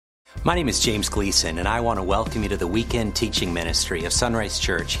My name is James Gleason, and I want to welcome you to the weekend teaching ministry of Sunrise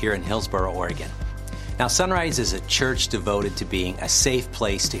Church here in Hillsboro, Oregon. Now, Sunrise is a church devoted to being a safe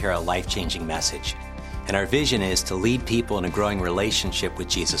place to hear a life-changing message. And our vision is to lead people in a growing relationship with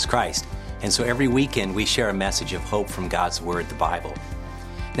Jesus Christ. And so every weekend we share a message of hope from God's Word, the Bible.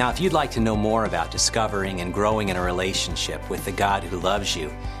 Now, if you'd like to know more about discovering and growing in a relationship with the God who loves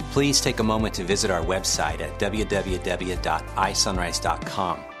you, please take a moment to visit our website at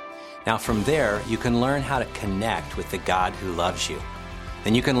www.isunrise.com. Now, from there, you can learn how to connect with the God who loves you.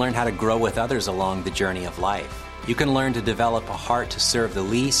 Then you can learn how to grow with others along the journey of life. You can learn to develop a heart to serve the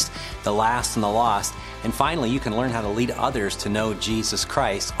least, the last, and the lost. And finally, you can learn how to lead others to know Jesus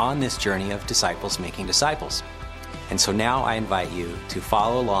Christ on this journey of disciples making disciples. And so now I invite you to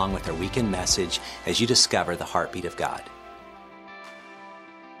follow along with our weekend message as you discover the heartbeat of God.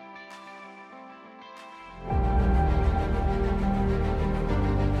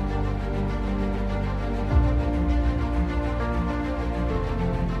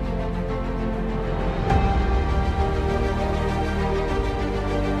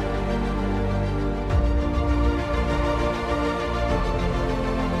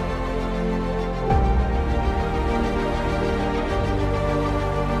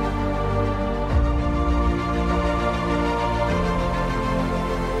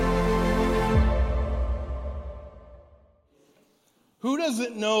 Who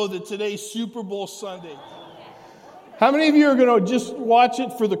doesn't know that today's Super Bowl Sunday? How many of you are going to just watch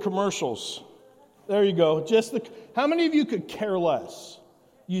it for the commercials? There you go. How many of you could care less?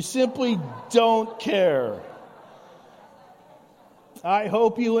 You simply don't care. I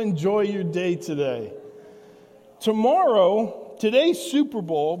hope you enjoy your day today. Today's Super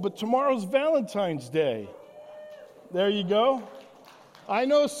Bowl, but tomorrow's Valentine's Day. There you go. I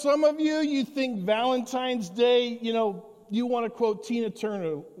know some of you think Valentine's Day, you want to quote Tina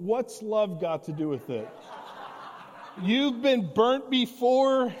Turner, what's love got to do with it? You've been burnt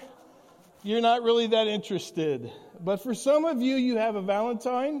before, you're not really that interested. But for some of you, you have a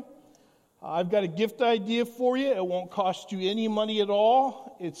Valentine. I've got a gift idea for you. It won't cost you any money at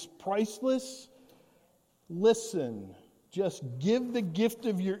all. It's priceless. Listen, just give the gift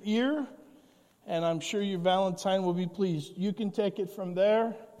of your ear, and I'm sure your Valentine will be pleased. You can take it from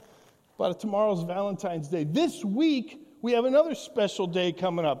there. But tomorrow's Valentine's Day. This week, we have another special day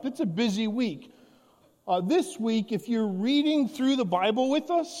coming up. It's a busy week. This week, if you're reading through the Bible with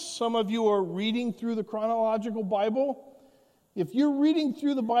us, some of you are reading through the chronological Bible. If you're reading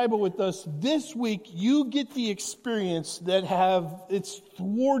through the Bible with us, this week you get the experience that it's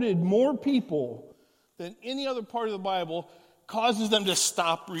thwarted more people than any other part of the Bible, causes them to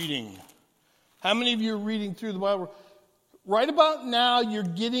stop reading. How many of you are reading through the Bible? Right about now, you're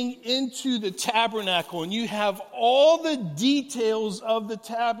getting into the tabernacle, and you have all the details of the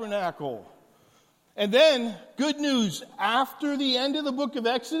tabernacle. And then, good news, after the end of the book of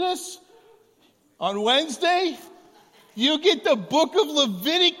Exodus, on Wednesday, you get the book of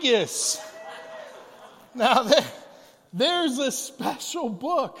Leviticus. Now, there's a special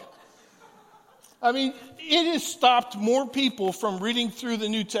book. I mean, it has stopped more people from reading through the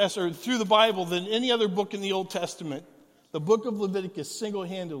New Testament, or through the Bible, than any other book in the Old Testament. The book of Leviticus,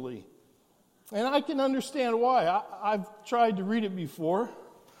 single-handedly. And I can understand why. I've tried to read it before.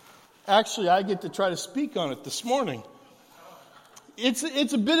 Actually, I get to try to speak on it this morning. It's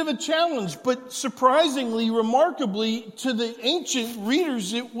a bit of a challenge, but surprisingly, remarkably, to the ancient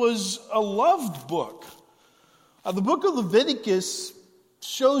readers, it was a loved book. The book of Leviticus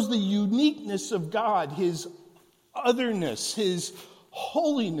shows the uniqueness of God, His otherness, His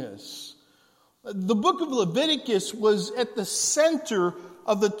holiness. The book of Leviticus was at the center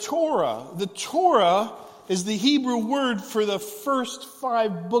of the Torah. The Torah is the Hebrew word for the first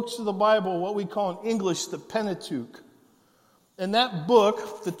 5 books of the Bible, what we call in English the Pentateuch. And that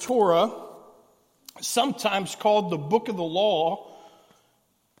book, the Torah, sometimes called the book of the law,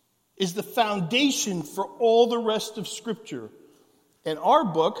 is the foundation for all the rest of Scripture. And our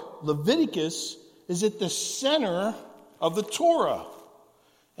book, Leviticus, is at the center of the Torah.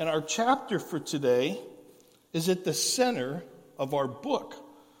 And our chapter for today is at the center of our book.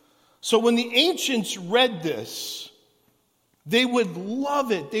 So when the ancients read this, they would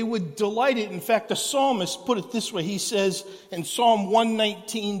love it. They would delight it. In fact, the psalmist put it this way. He says in Psalm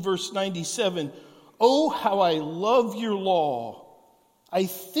 119, verse 97, "Oh, how I love your law. I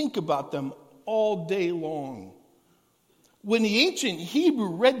think about them all day long." When the ancient Hebrew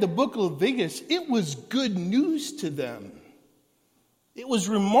read the book of Leviticus, it was good news to them. It was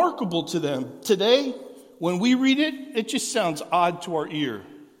remarkable to them. Today, when we read it, it just sounds odd to our ear.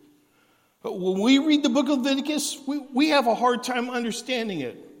 But when we read the book of Leviticus, we have a hard time understanding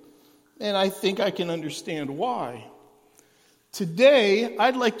it. and I think I can understand why. Today,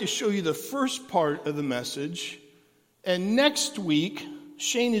 I'd like to show you the first part of the message, and next week,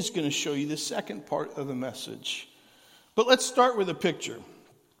 Shane is going to show you the second part of the message. But let's start with a picture.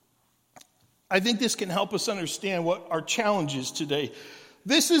 I think this can help us understand what our challenge is today.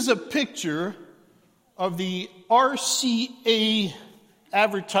 This is a picture of the RCA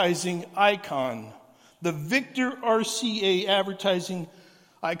advertising icon, the Victor RCA advertising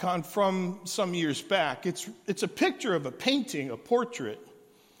icon from some years back. It's a picture of a painting, a portrait.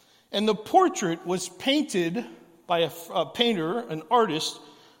 And the portrait was painted by a painter, an artist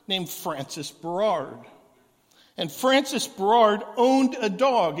named Francis Berard. And Francis Berard owned a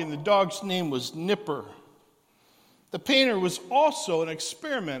dog, and the dog's name was Nipper. The painter was also an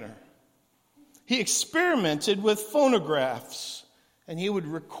experimenter. He experimented with phonographs, and he would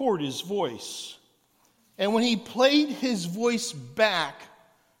record his voice. And when he played his voice back,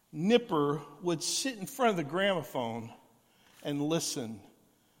 Nipper would sit in front of the gramophone and listen,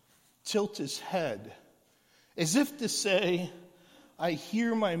 tilt his head, as if to say, I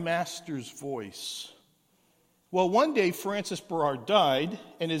hear my master's voice. Well, one day Francis Berard died,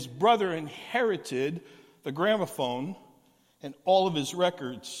 and his brother inherited the gramophone and all of his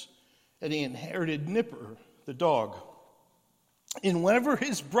records, and he inherited Nipper, the dog. And whenever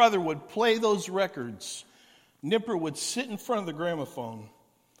his brother would play those records, Nipper would sit in front of the gramophone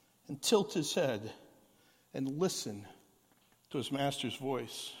and tilt his head and listen to his master's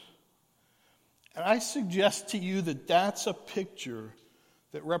voice. And I suggest to you that that's a picture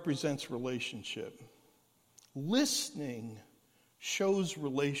that represents relationship. Listening shows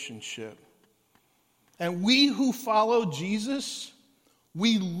relationship. And we who follow Jesus,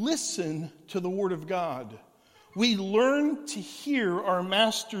 we listen to the Word of God. We learn to hear our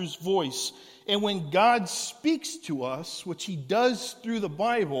Master's voice. And when God speaks to us, which He does through the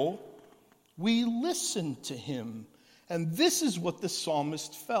Bible, we listen to Him. And this is what the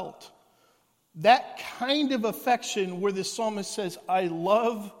psalmist felt. That kind of affection where the psalmist says, I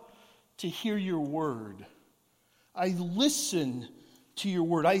love to hear your word. I listen to your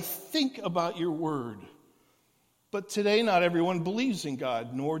word. I think about your word. But today, not everyone believes in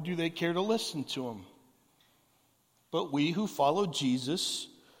God, nor do they care to listen to Him. But we who follow Jesus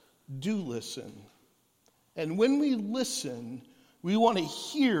do listen. And when we listen, we want to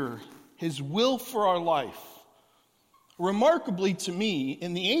hear His will for our life. Remarkably to me,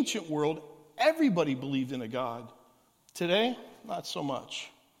 in the ancient world, everybody believed in a God. Today, not so much.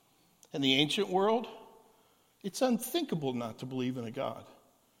 In the ancient world, it's unthinkable not to believe in a God.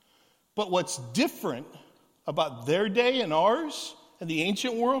 But what's different about their day and ours and the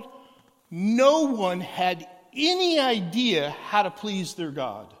ancient world, no one had any idea how to please their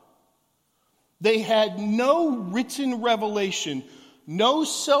God. They had no written revelation, no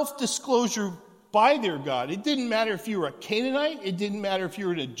self-disclosure by their God. It didn't matter if you were a Canaanite, it didn't matter if you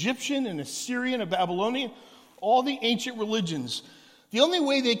were an Egyptian, an Assyrian, a Babylonian, all the ancient religions. The only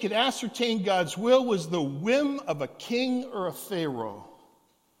way they could ascertain God's will was the whim of a king or a pharaoh.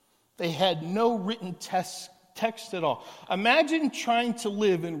 They had no written text at all. Imagine trying to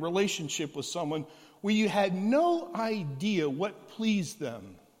live in relationship with someone where you had no idea what pleased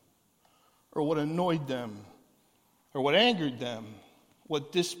them, or what annoyed them, or what angered them,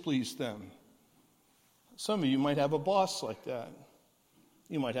 what displeased them. Some of you might have a boss like that.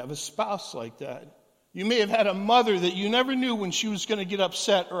 You might have a spouse like that. You may have had a mother that you never knew when she was going to get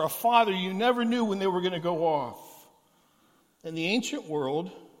upset, or a father you never knew when they were going to go off. In the ancient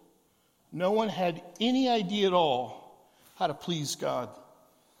world, no one had any idea at all how to please God.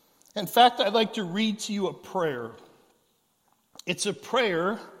 In fact, I'd like to read to you a prayer. It's a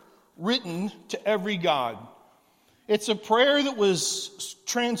prayer written to every God. It's a prayer that was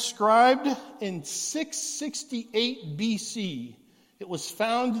transcribed in 668 BC. It was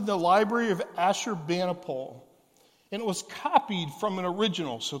found in the library of Ashurbanipal, and it was copied from an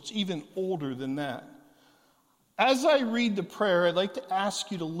original, so it's even older than that. As I read the prayer, I'd like to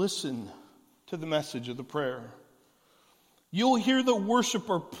ask you to listen to the message of the prayer. You'll hear the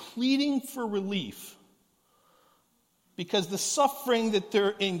worshiper pleading for relief because the suffering that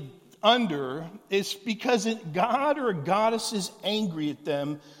they're under is because God or a goddess is angry at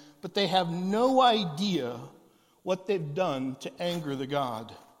them, but they have no idea what they've done to anger the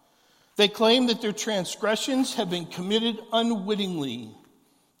God. They claim that their transgressions have been committed unwittingly.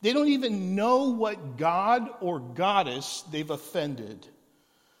 They don't even know what God or goddess they've offended.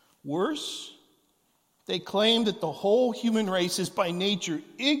 Worse, they claim that the whole human race is by nature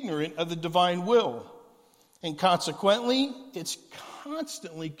ignorant of the divine will, and consequently, it's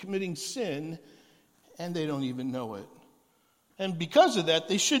constantly committing sin, and they don't even know it. And because of that,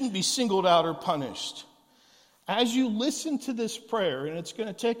 they shouldn't be singled out or punished. As you listen to this prayer, and it's going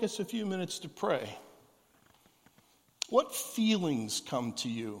to take us a few minutes to pray, what feelings come to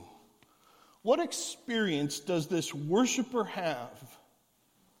you? What experience does this worshiper have?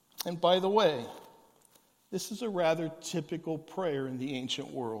 And by the way, this is a rather typical prayer in the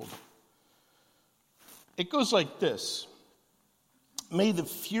ancient world. It goes like this: May the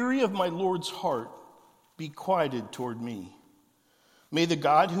fury of my Lord's heart be quieted toward me. May the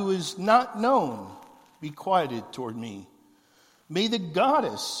God who is not known be quieted toward me. May the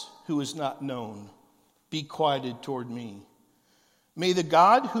goddess who is not known be quieted toward me. May the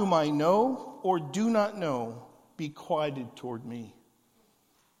God whom I know or do not know be quieted toward me.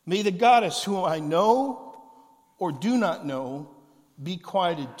 May the goddess whom I know or do not know be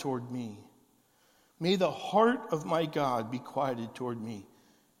quieted toward me. May the heart of my God be quieted toward me,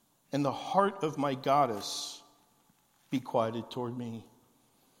 and the heart of my goddess be quieted toward me.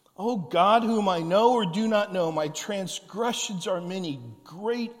 O God, whom I know or do not know, my transgressions are many,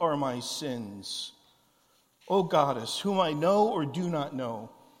 great are my sins. O goddess, whom I know or do not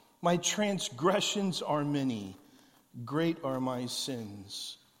know, my transgressions are many, great are my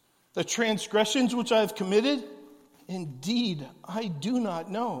sins. The transgressions which I have committed, indeed, I do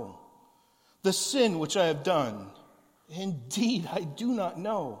not know. The sin which I have done, indeed, I do not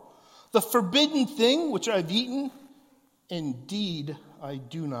know. The forbidden thing which I have eaten, indeed, I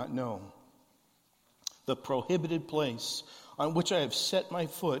do not know. The prohibited place on which I have set my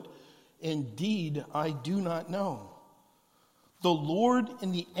foot, indeed, I do not know. The Lord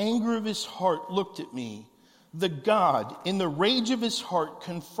in the anger of his heart looked at me. The God in the rage of his heart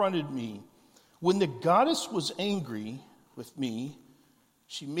confronted me. When the goddess was angry with me,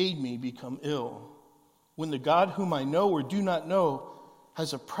 she made me become ill. When the God whom I know or do not know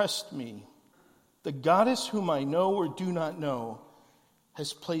has oppressed me, the goddess whom I know or do not know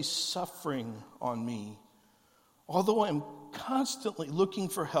has placed suffering on me. Although I am constantly looking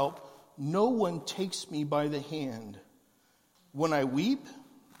for help, no one takes me by the hand. When I weep,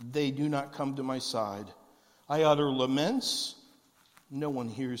 they do not come to my side. I utter laments, no one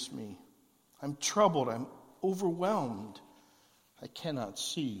hears me. I'm troubled, I'm overwhelmed, I cannot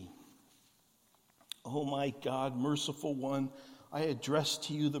see. Oh my God, merciful one, I address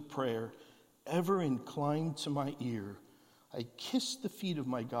to you the prayer, ever inclined to my ear. I kiss the feet of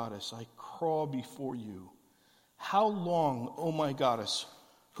my goddess, I crawl before you. How long, O my goddess,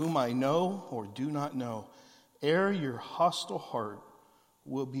 whom I know or do not know, ere your hostile heart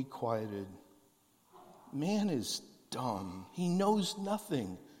will be quieted? Man is dumb. He knows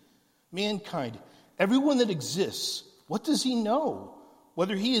nothing. Mankind, everyone that exists, what does he know?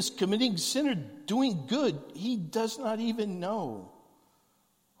 Whether he is committing sin or doing good, he does not even know.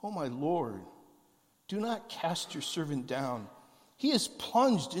 Oh my Lord, do not cast your servant down. He is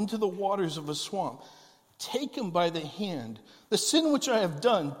plunged into the waters of a swamp. Take him by the hand. The sin which I have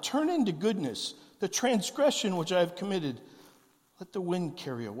done, turn into goodness. The transgression which I have committed, let the wind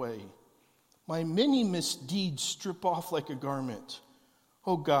carry away. My many misdeeds strip off like a garment.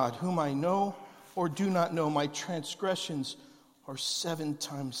 O God, whom I know or do not know, my transgressions are 7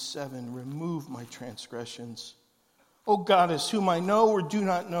 times 7. Remove my transgressions. O goddess, whom I know or do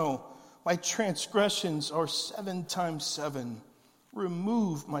not know, my transgressions are 7 times 7.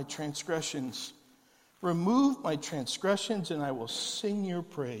 Remove my transgressions. Remove my transgressions, and I will sing your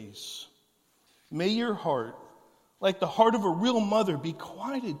praise. May your heart, like the heart of a real mother, be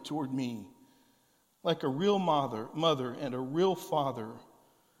quieted toward me. Like a real mother and a real father,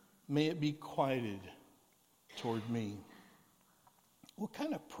 may it be quieted toward me. What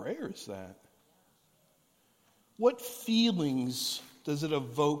kind of prayer is that? What feelings does it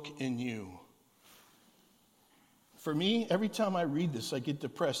evoke in you? For me, every time I read this, I get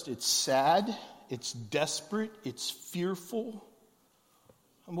depressed. It's sad, it's desperate, it's fearful.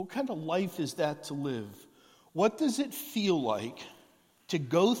 And what kind of life is that to live? What does it feel like to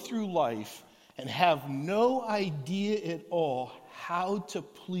go through life and have no idea at all how to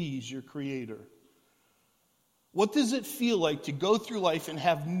please your Creator? What does it feel like to go through life and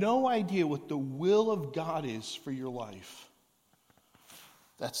have no idea what the will of God is for your life?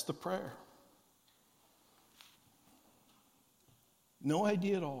 That's the prayer. No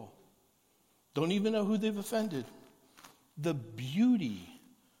idea at all. Don't even know who they've offended. The beauty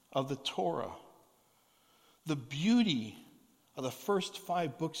of the Torah, the beauty of the first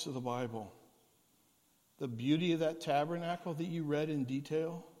 5 books of the Bible, the beauty of that tabernacle that you read in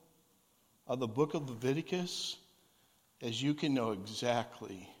detail, of the book of Leviticus, as you can know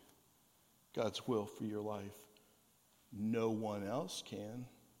exactly God's will for your life. No one else can.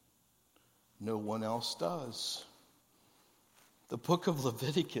 No one else does. The book of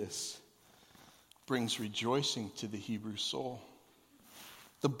Leviticus brings rejoicing to the Hebrew soul.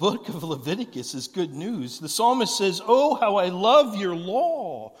 The book of Leviticus is good news. The psalmist says, "Oh, how I love your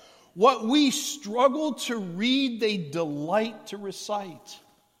law. What we struggle to read, they delight to recite."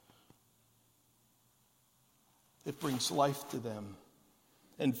 It brings life to them.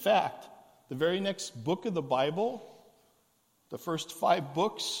 In fact, the very next book of the Bible, the first 5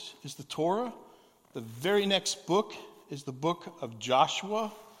 books is the Torah. The very next book is the book of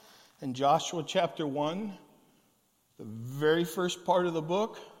Joshua. In Joshua chapter 1, the very first part of the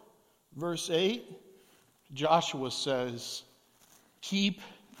book, verse 8, Joshua says, keep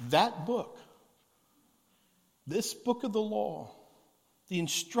that book, this book of the law, the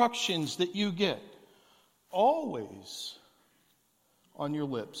instructions that you get, always on your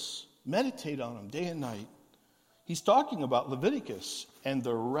lips. Meditate on them day and night. He's talking about Leviticus and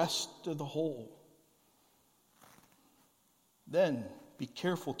the rest of the whole. Then be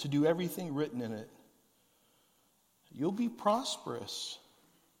careful to do everything written in it. You'll be prosperous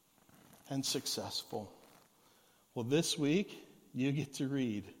and successful. Well, this week, you get to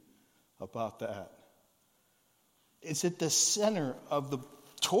read about that. It's at the center of the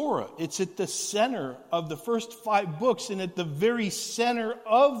Torah. It's at the center of the first 5 books, and at the very center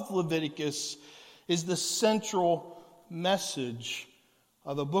of Leviticus is the central message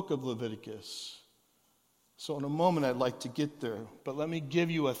of the book of Leviticus. So in a moment I'd like to get there, but let me give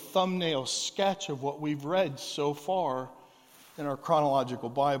you a thumbnail sketch of what we've read so far in our chronological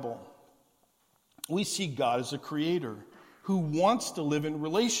Bible. We see God as a creator who wants to live in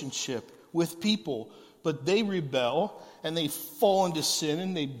relationship with people, but they rebel and they fall into sin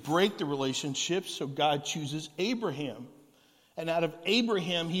and they break the relationship, so God chooses Abraham. And out of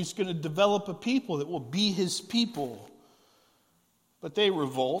Abraham, he's going to develop a people that will be his people. But they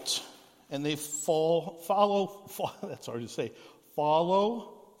revolt and they follow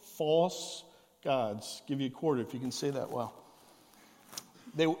false gods. Give you a quarter if you can say that well.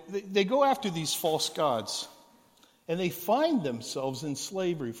 They go after these false gods, and they find themselves in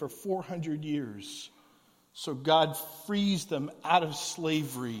slavery for 400 years. So God frees them out of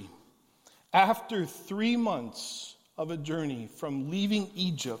slavery. After 3 months of a journey from leaving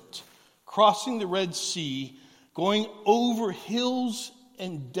Egypt, crossing the Red Sea, going over hills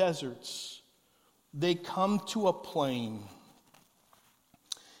and deserts, they come to a plain.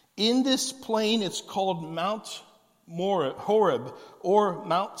 In this plain, it's called Mount Horeb or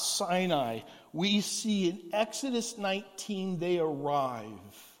Mount Sinai. We see in Exodus 19 they arrive.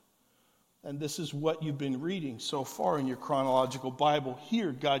 And this is what you've been reading so far in your chronological Bible.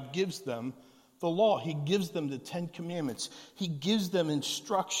 Here, God gives them the law. He gives them the 10 Commandments. He gives them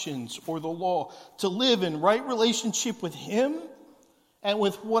instructions or the law to live in right relationship with Him and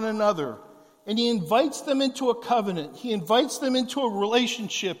with one another. And He invites them into a covenant. He invites them into a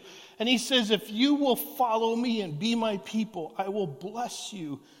relationship. And He says, if you will follow me and be my people, I will bless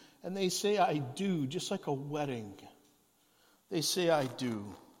you. And they say, I do, just like a wedding. They say, I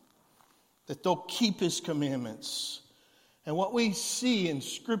do. That they'll keep His commandments. And what we see in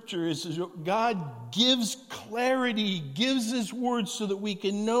Scripture is God gives clarity, gives His word so that we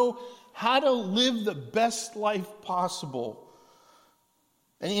can know how to live the best life possible.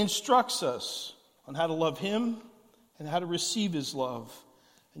 And He instructs us on how to love Him and how to receive His love.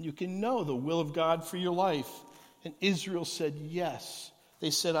 And you can know the will of God for your life. And Israel said yes.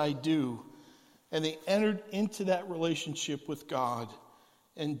 They said, I do. And they entered into that relationship with God.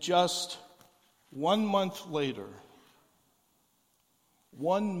 And just 1 month later,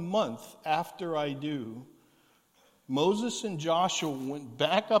 1 month after I do, Moses and Joshua went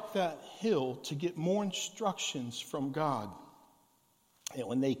back up that hill to get more instructions from God. And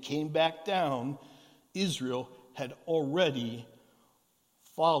when they came back down, Israel had already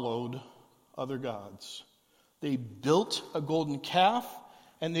followed other gods. They built a golden calf,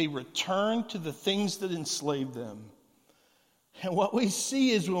 and they returned to the things that enslaved them. And what we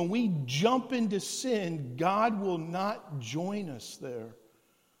see is when we jump into sin, God will not join us there.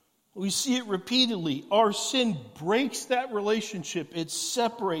 We see it repeatedly. Our sin breaks that relationship. It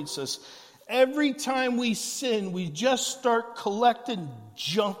separates us. Every time we sin, we just start collecting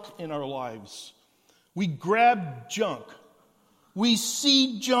junk in our lives. We grab junk. We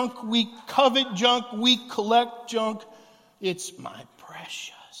see junk. We covet junk. We collect junk. It's my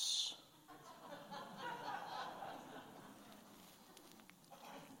precious.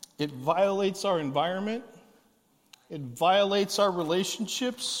 It violates our environment. It violates our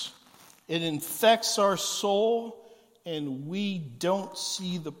relationships. It infects our soul. And we don't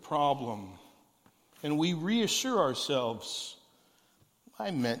see the problem. And we reassure ourselves,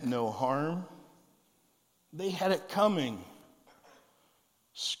 I meant no harm. They had it coming.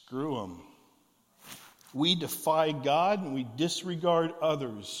 Screw them. We defy God and we disregard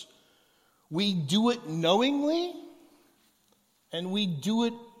others. We do it knowingly and we do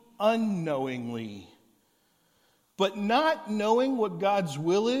it unknowingly. But not knowing what God's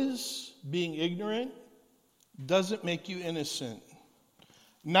will is, being ignorant, doesn't make you innocent.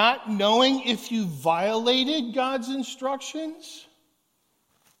 Not knowing if you violated God's instructions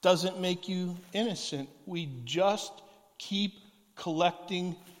doesn't make you innocent. We just keep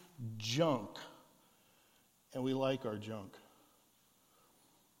collecting junk. And we like our junk.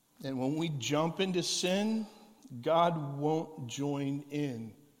 And when we jump into sin, God won't join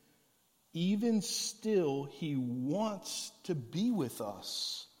in. Even still, He wants to be with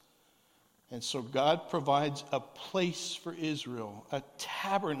us. And so God provides a place for Israel, a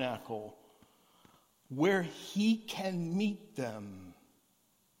tabernacle, where He can meet them.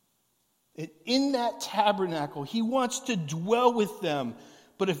 And in that tabernacle, He wants to dwell with them.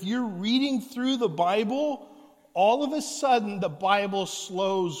 But if you're reading through the Bible, all of a sudden the Bible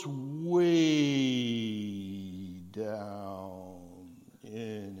slows way down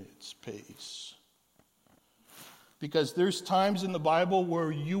in its pace. Because there's times in the Bible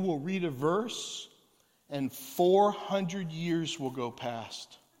where you will read a verse and 400 years will go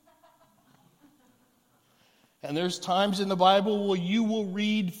past. And there's times in the Bible where you will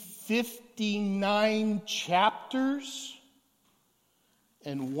read 59 chapters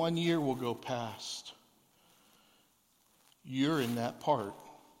and 1 year will go past. You're in that part.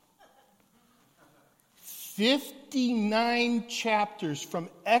 59 chapters from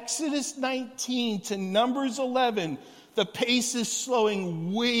Exodus 19 to Numbers 11. The pace is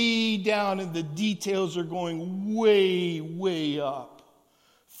slowing way down and the details are going way, way up.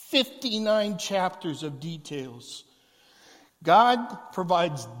 59 chapters of details. God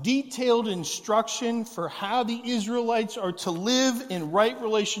provides detailed instruction for how the Israelites are to live in right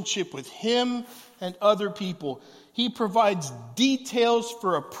relationship with Him and other people. He provides details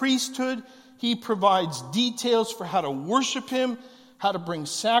for a priesthood. He provides details for how to worship Him, how to bring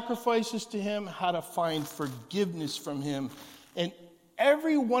sacrifices to Him, how to find forgiveness from Him. And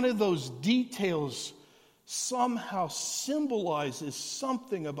every one of those details somehow symbolizes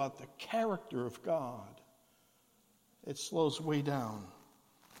something about the character of God. It slows way down.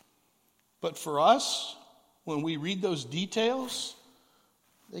 But for us, when we read those details,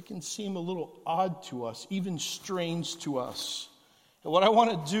 they can seem a little odd to us, even strange to us. And what I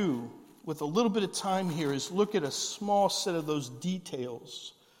want to do with a little bit of time here is look at a small set of those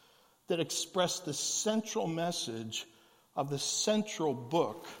details that express the central message of the central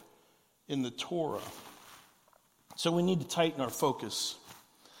book in the Torah. So we need to tighten our focus.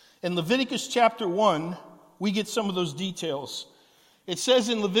 In Leviticus chapter 1, we get some of those details. It says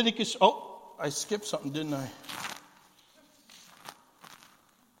in Leviticus, I skipped something, didn't I?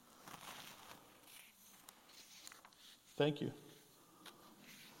 Thank you.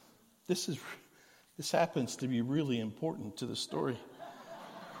 This happens to be really important to the story.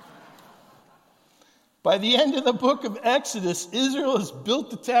 By the end of the book of Exodus, Israel has built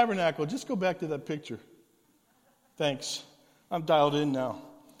the tabernacle. Just go back to that picture. Thanks. I'm dialed in now.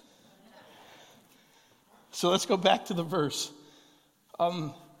 So let's go back to the verse.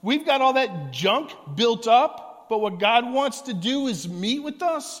 We've got all that junk built up, but what God wants to do is meet with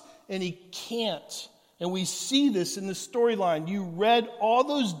us, and He can't. And we see this in the storyline. You read all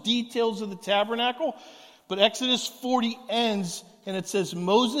those details of the tabernacle, but Exodus 40 ends, and it says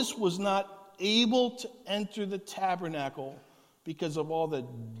Moses was not able to enter the tabernacle because of all the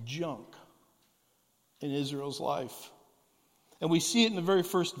junk in Israel's life. And we see it in the very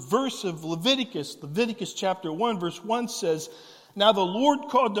first verse of Leviticus. Leviticus chapter 1, verse 1 says, "Now the Lord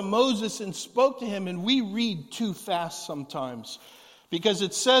called to Moses and spoke to him," and we read too fast sometimes, because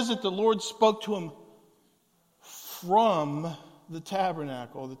it says that the Lord spoke to him from the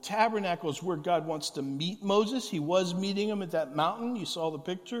tabernacle. The tabernacle is where God wants to meet Moses. He was meeting him at that mountain. You saw the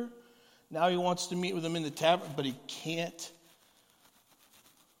picture. Now He wants to meet with him in the tabernacle, but He can't.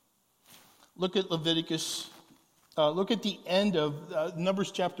 Look at Leviticus. Look at the end of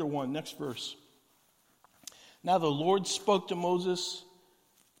Numbers chapter 1, next verse. "Now the Lord spoke to Moses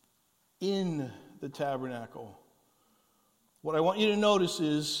in the tabernacle." What I want you to notice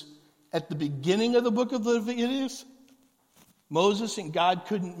is, at the beginning of the book of Leviticus, Moses and God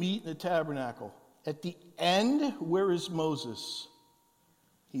couldn't meet in the tabernacle. At the end, where is Moses?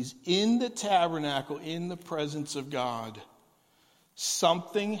 He's in the tabernacle, in the presence of God.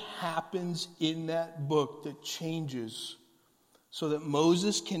 Something happens in that book that changes so that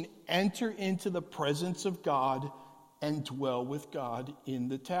Moses can enter into the presence of God and dwell with God in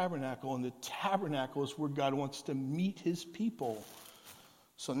the tabernacle. And the tabernacle is where God wants to meet His people.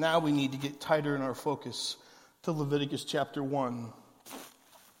 So now we need to get tighter in our focus to Leviticus chapter 1.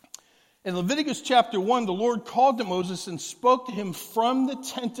 In Leviticus chapter 1, the Lord called to Moses and spoke to him from the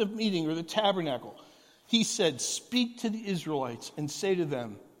tent of meeting, or the tabernacle. He said, "Speak to the Israelites and say to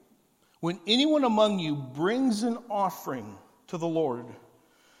them, when anyone among you brings an offering to the Lord,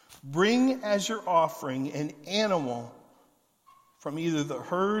 bring as your offering an animal from either the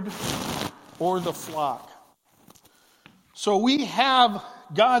herd or the flock." So we have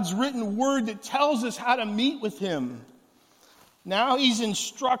God's written word that tells us how to meet with him. Now he's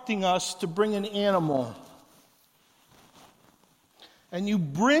instructing us to bring an animal. And you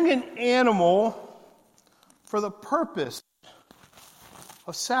bring an animal for the purpose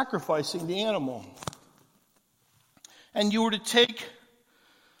of sacrificing the animal. And you were to take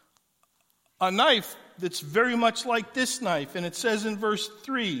a knife that's very much like this knife. And it says in verse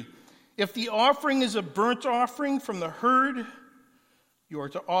 3, if the offering is a burnt offering from the herd, you are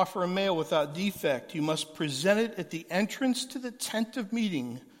to offer a male without defect. You must present it at the entrance to the tent of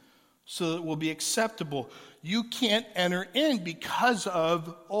meeting so that it will be acceptable. You can't enter in because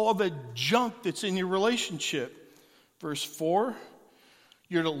of all the junk that's in your relationship. Verse 4,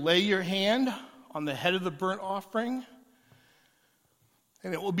 you're to lay your hand on the head of the burnt offering,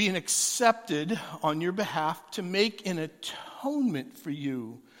 and it will be accepted on your behalf to make an atonement for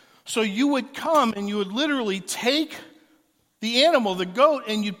you. So you would come and you would literally take the animal, the goat,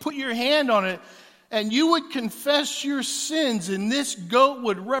 and you'd put your hand on it, and you would confess your sins, and this goat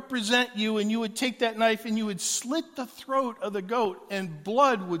would represent you, and you would take that knife and you would slit the throat of the goat, and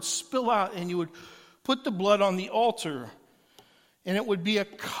blood would spill out, and you would put the blood on the altar, and it would be a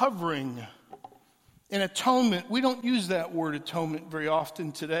covering, an atonement. We don't use that word atonement very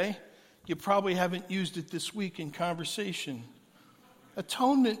often today. You probably haven't used it this week in conversation.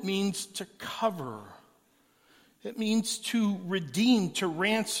 Atonement means to cover. It means to redeem, to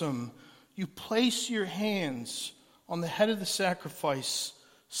ransom. You place your hands on the head of the sacrifice,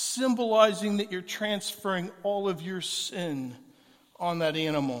 symbolizing that you're transferring all of your sin on that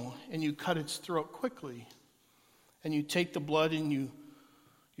animal, and you cut its throat quickly. And you take the blood and you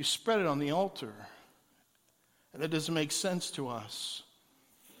spread it on the altar. And that doesn't make sense to us.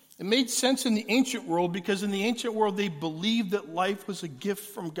 It made sense in the ancient world because in the ancient world they believed that life was a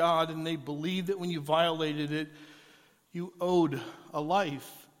gift from God, and they believed that when you violated it, you owed a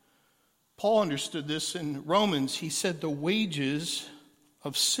life. Paul understood this in Romans. He said the wages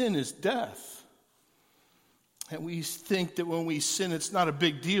of sin is death. And we think that when we sin, it's not a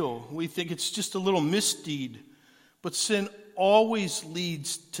big deal. We think it's just a little misdeed. But sin always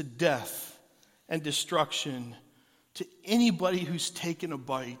leads to death and destruction to anybody who's taken a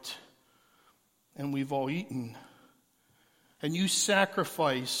bite. And we've all eaten. And you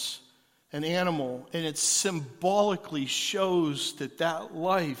sacrifice an animal, and it symbolically shows that that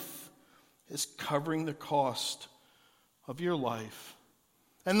life is covering the cost of your life.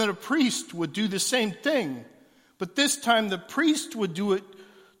 And then a priest would do the same thing. But this time the priest would do it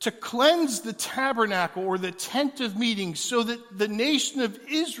to cleanse the tabernacle or the tent of meeting so that the nation of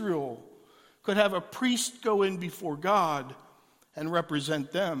Israel could have a priest go in before God and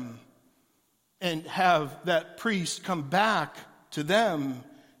represent them, and have that priest come back to them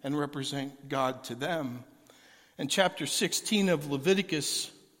and represent God to them. In chapter 16 of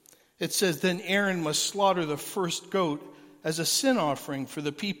Leviticus, it says, then Aaron must slaughter the first goat as a sin offering for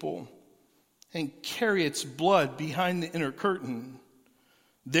the people and carry its blood behind the inner curtain.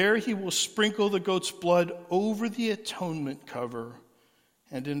 There he will sprinkle the goat's blood over the atonement cover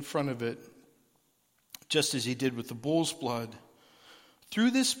and in front of it, just as he did with the bull's blood.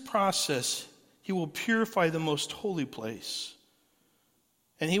 Through this process, he will purify the most holy place.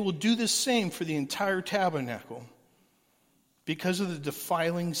 And he will do the same for the entire tabernacle because of the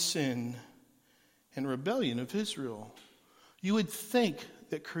defiling sin and rebellion of Israel. You would think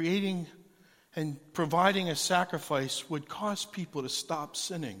that creating and providing a sacrifice would cause people to stop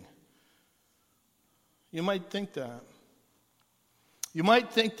sinning. You might think that. You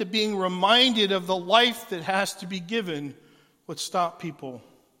might think that being reminded of the life that has to be given would stop people.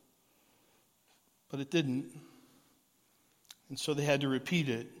 But it didn't. And so they had to repeat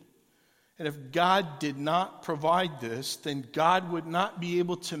it. And if God did not provide this, then God would not be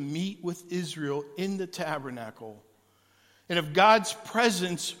able to meet with Israel in the tabernacle. And if God's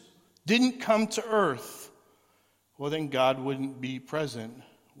presence didn't come to earth, well, then God wouldn't be present.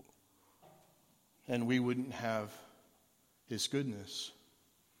 And we wouldn't have his goodness.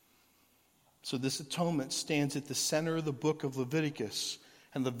 So this atonement stands at the center of the book of Leviticus.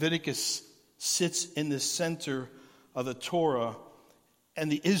 And Leviticus sits in the center of the Torah, and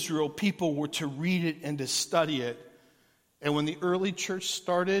the Israel people were to read it and to study it. And when the early church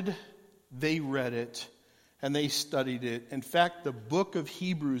started, they read it and they studied it. In fact, the book of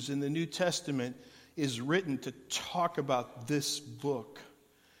Hebrews in the New Testament is written to talk about this book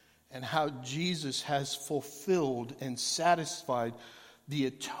and how Jesus has fulfilled and satisfied the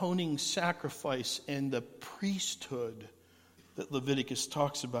atoning sacrifice and the priesthood that Leviticus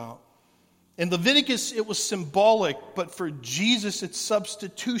talks about. In Leviticus, it was symbolic, but for Jesus, it's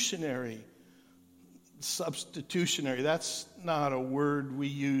substitutionary. Substitutionary, that's not a word we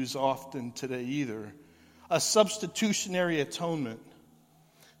use often today either. A substitutionary atonement.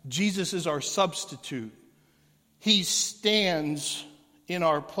 Jesus is our substitute. He stands in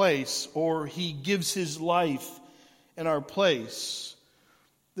our place, or he gives his life in our place.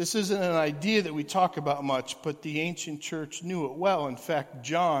 This isn't an idea that we talk about much, but the ancient church knew it well. In fact,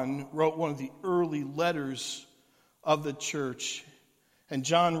 John wrote one of the early letters of the church. And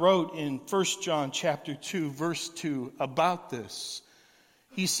John wrote in 1 John chapter 2, verse 2 about this.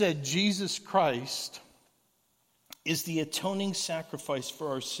 He said, Jesus Christ is the atoning sacrifice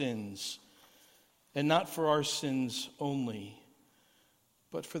for our sins, and not for our sins only,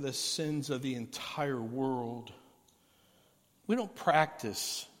 but for the sins of the entire world. We don't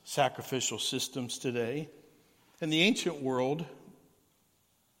practice sacrificial systems today. In the ancient world,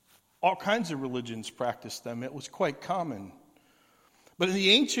 all kinds of religions practiced them. It was quite common. But in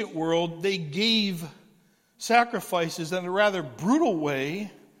the ancient world, they gave sacrifices in a rather brutal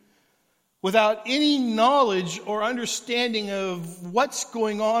way without any knowledge or understanding of what's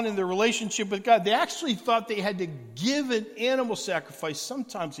going on in their relationship with God. They actually thought they had to give an animal sacrifice,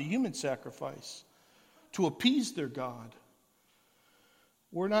 sometimes a human sacrifice, to appease their God.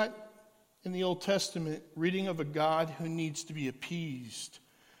 We're not, in the Old Testament, reading of a God who needs to be appeased.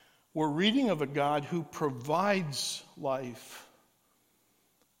 We're reading of a God who provides life,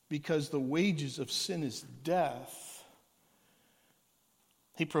 because the wages of sin is death.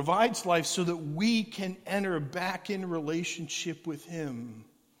 He provides life so that we can enter back in relationship with him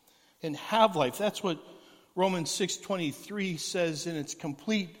and have life. That's what Romans 6:23 says in its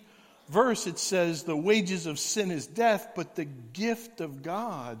complete verse. It says the wages of sin is death, but the gift of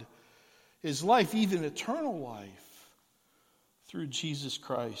God is life, even eternal life, through Jesus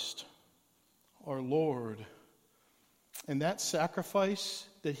Christ, our Lord. And that sacrifice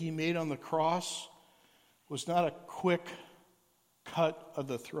that he made on the cross was not a quick cut of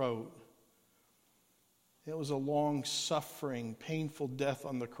the throat. It was a long-suffering, painful death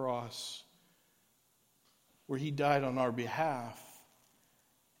on the cross where he died on our behalf,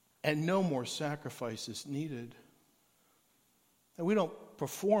 and no more sacrifices needed. And we don't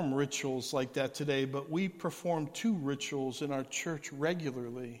perform rituals like that today, but we perform two rituals in our church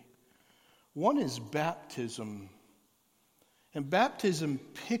regularly. One is baptism. And baptism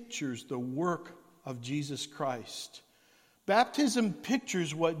pictures the work of Jesus Christ. Baptism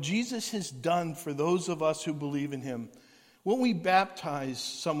pictures what Jesus has done for those of us who believe in him. When we baptize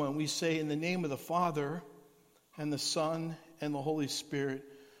someone, we say, in the name of the Father and the Son and the Holy Spirit,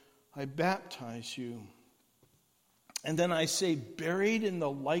 I baptize you. And then I say, buried in the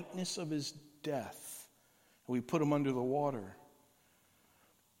likeness of his death. And we put him under the water.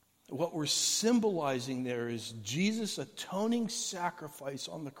 What we're symbolizing there is Jesus' atoning sacrifice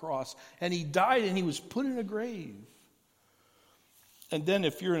on the cross. And he died and he was put in a grave. And then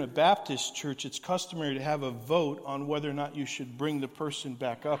if you're in a Baptist church, it's customary to have a vote on whether or not you should bring the person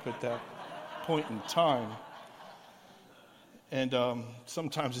back up at that point in time. And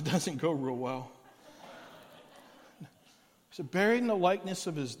sometimes it doesn't go real well. So buried in the likeness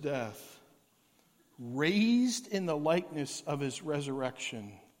of his death, raised in the likeness of his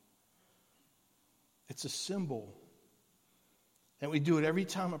resurrection. It's a symbol. And we do it every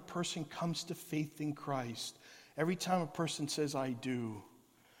time a person comes to faith in Christ. Every time a person says, I do.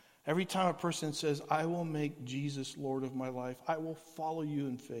 Every time a person says, I will make Jesus Lord of my life. I will follow you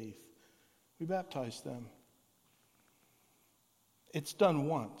in faith. We baptize them. It's done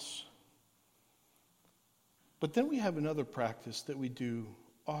once. But then we have another practice that we do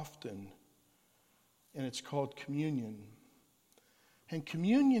often. And it's called communion. And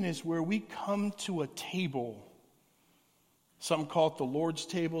communion is where we come to a table. Some call it the Lord's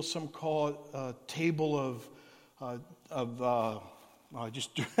table. Some call it a table of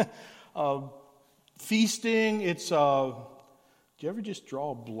feasting. It's do you ever just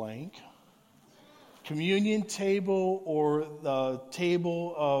draw a blank? Communion table, or the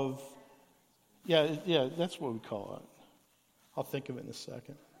table of yeah, that's what we call it. I'll think of it in a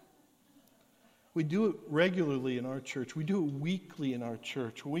second. We do it regularly in our church. We do it weekly in our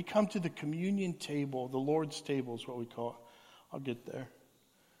church. When we come to the communion table, the Lord's table is what we call it. I'll get there.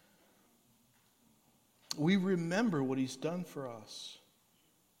 we remember what he's done for us.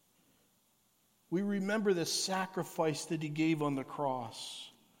 We remember the sacrifice that he gave on the cross.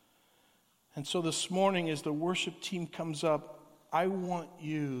 And so this morning, as the worship team comes up, I want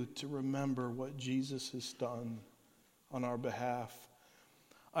you to remember what Jesus has done on our behalf.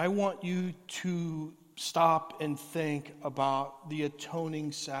 I want you to stop and think about the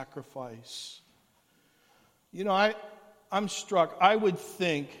atoning sacrifice. You know, I'm struck. I would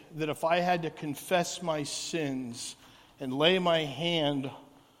think that if I had to confess my sins and lay my hand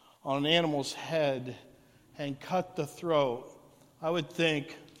on an animal's head and cut the throat, I would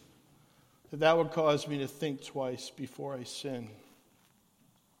think that would cause me to think twice before I sin.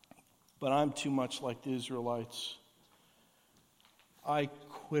 But I'm too much like the Israelites. I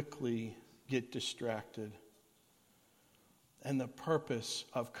quickly get distracted. And the purpose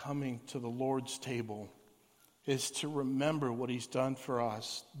of coming to the Lord's table is to remember what he's done for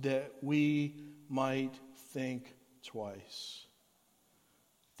us, that we might think twice,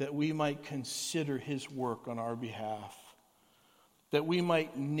 that we might consider his work on our behalf, that we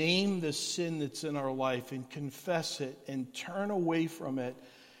might name the sin that's in our life and confess it and turn away from it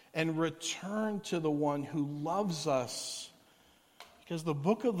and return to the one who loves us. Because the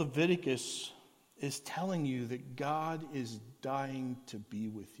book of Leviticus is telling you that God is dying to be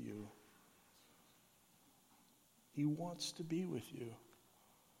with you. He wants to be with you.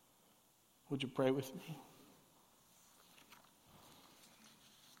 Would you pray with me?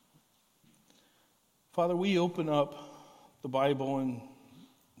 Father, we open up the Bible, and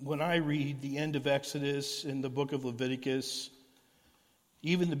when I read the end of Exodus and the book of Leviticus,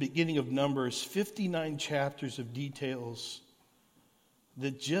 even the beginning of Numbers, 59 chapters of details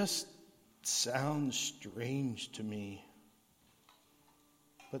that just sound strange to me.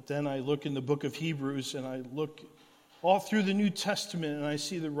 But then I look in the book of Hebrews and I look all through the New Testament and I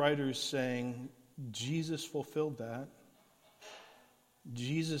see the writers saying, Jesus fulfilled that.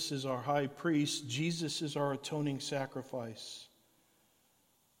 Jesus is our high priest. Jesus is our atoning sacrifice.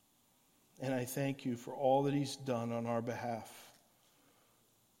 And I thank you for all that he's done on our behalf.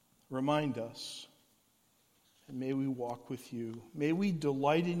 Remind us, and may we walk with you. May we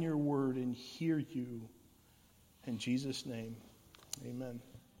delight in your word and hear you. In Jesus' name, amen.